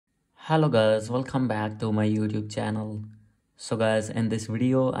Hello guys, welcome back to my YouTube channel. So guys, in this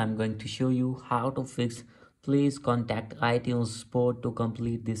video I'm going to show you how to fix please contact iTunes support to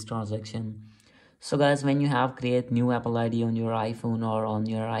complete this transaction. So guys, when you have create new Apple ID on your iPhone or on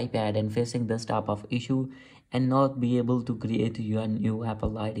your iPad and facing this type of issue and not be able to create your new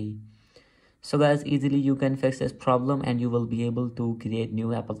Apple ID. So guys, easily you can fix this problem and you will be able to create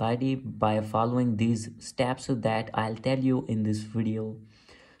new Apple ID by following these steps that I'll tell you in this video.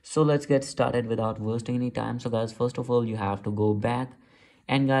 So let's get started without wasting any time. So guys, first of all you have to go back,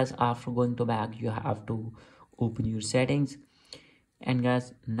 and guys after going to back you have to open your settings, and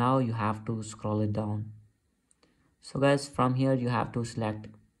guys now you have to scroll it down. So guys, from here you have to select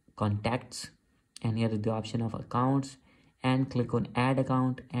contacts, and here is the option of accounts, and click on add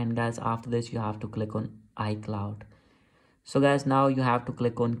account, and guys after this you have to click on iCloud. So guys, now you have to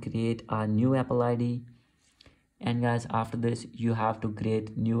click on create a new Apple ID, and guys after this you have to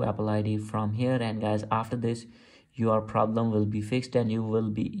create new Apple ID from here, and guys after this your problem will be fixed and you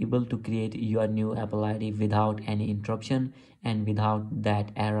will be able to create your new Apple ID without any interruption and without that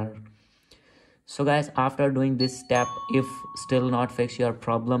error. So guys, after doing this step, if still not fix your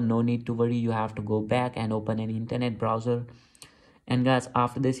problem, no need to worry, you have to go back and open an internet browser, and guys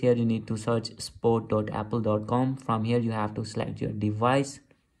after this here you need to search support.apple.com. From here you have to select your device,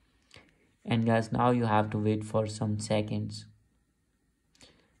 and guys now you have to wait for some seconds,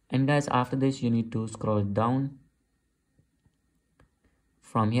 and guys after this you need to scroll down.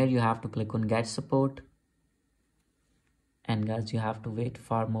 From here you have to click on get support, and guys you have to wait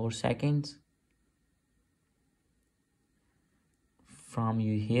for more seconds. From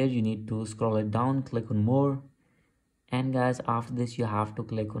here you need to scroll it down, click on more, and guys after this you have to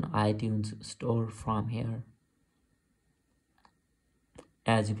click on iTunes store. From here,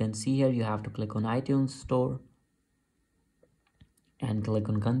 as you can see here, you have to click on iTunes store and click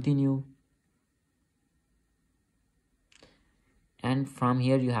on continue, and from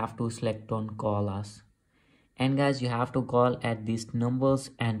here you have to select on call us, and guys you have to call at these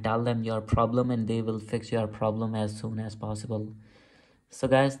numbers and tell them your problem, and they will fix your problem as soon as possible. So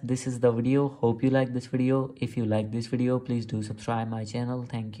guys, this is the video. Hope you like this video. If you like this video, please do subscribe my channel.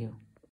 Thank you.